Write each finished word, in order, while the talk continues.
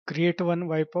create one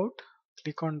wipeout.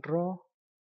 Click on draw,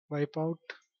 wipeout,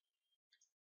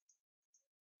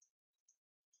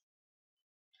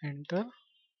 enter.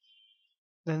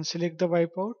 Then select the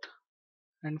wipeout,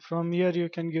 and from here you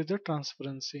can give the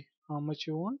transparency, how much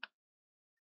you want.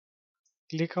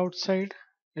 Click outside,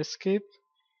 escape.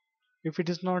 If it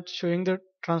is not showing the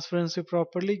transparency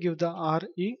properly, give the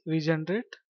RE,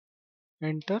 regenerate,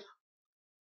 enter.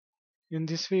 In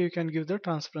this way you can give the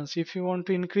transparency. If you want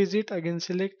to increase it, again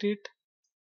select it,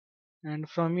 and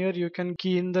from here you can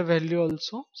key in the value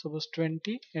also. Suppose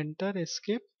 20, enter,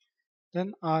 escape,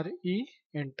 then RE,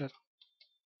 enter.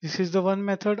 This is the one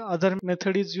method. Other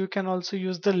method is you can also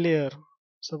use the layer.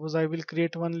 Suppose I will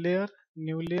create one layer,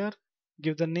 new layer,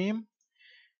 give the name,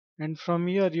 and from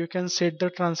here you can set the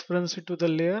transparency to the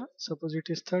layer. Suppose it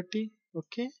is 30.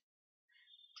 Okay,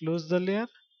 close the layer,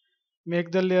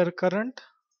 make the layer current,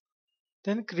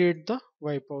 then create the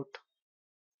wipeout,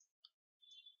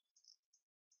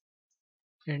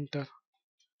 enter.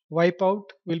 Wipeout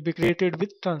will be created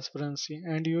with transparency,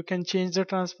 and you can change the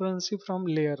transparency from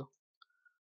layer.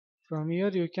 From here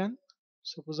you can,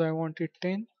 suppose I want it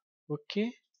 10.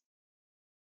 Okay,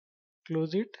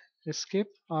 close it, escape,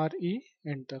 RE,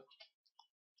 enter.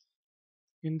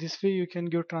 In this way you can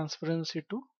give transparency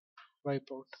to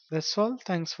wipeout. That's all.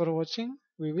 Thanks for watching.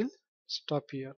 We will stop here.